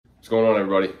What's going on,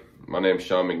 everybody? My name is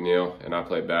McNeil and I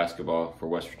play basketball for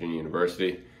West Virginia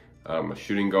University. I'm a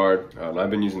shooting guard and I've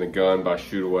been using the gun by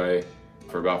Shoot Away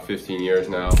for about 15 years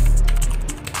now.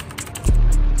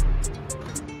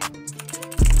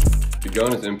 The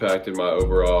gun has impacted my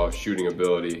overall shooting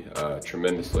ability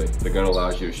tremendously. The gun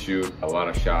allows you to shoot a lot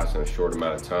of shots in a short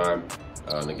amount of time.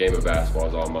 The game of basketball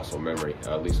is all muscle memory,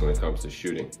 at least when it comes to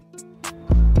shooting.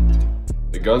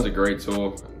 The gun's a great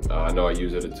tool. I know I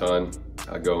use it a ton.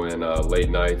 I go in late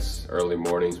nights, early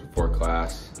mornings before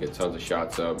class, get tons of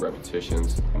shots up,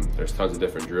 repetitions. There's tons of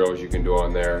different drills you can do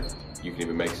on there. You can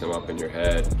even make some up in your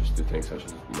head, just do things such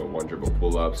as one dribble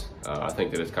pull-ups. I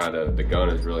think that it's the gun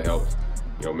has really helped,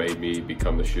 made me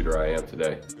become the shooter I am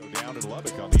today. Go down in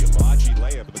Lubbock on the Ibachi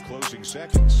layup in the closing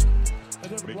seconds.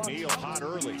 McNeil hot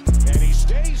early, and he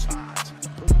stays hot.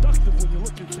 Productive when you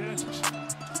look at chances.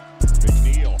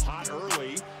 McNeil hot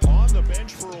early, on the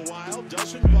bench for a while,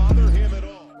 doesn't bother him at all.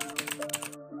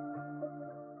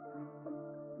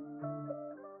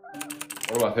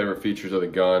 One of my favorite features of the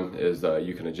gun is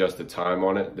you can adjust the time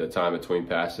on it, the time between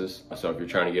passes. So if you're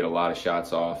trying to get a lot of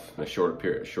shots off in a short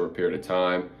period of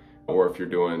time, or if you're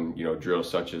doing drills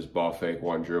such as ball fake,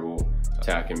 one dribble,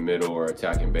 attacking middle or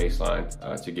attacking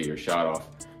baseline to get your shot off,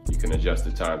 you can adjust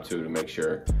the time too to make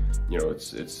sure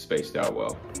it's spaced out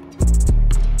well.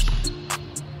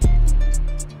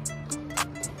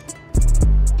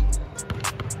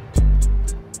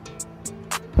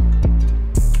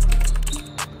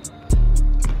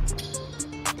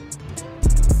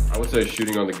 I would say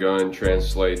shooting on the gun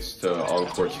translates to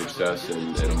on-court success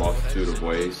in a multitude of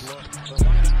ways.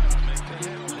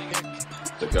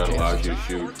 The gun allows you to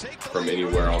shoot from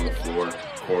anywhere on the floor,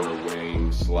 corner,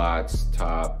 wing, slots,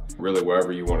 top, really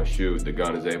wherever you want to shoot, the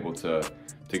gun is able to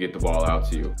get the ball out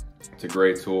to you. It's a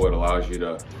great tool. It allows you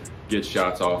to get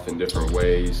shots off in different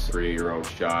ways, create your own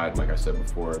shot. Like I said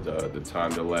before, the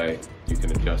time delay, you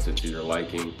can adjust it to your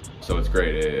liking. So it's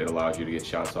great. It allows you to get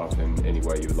shots off in any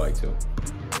way you would like to.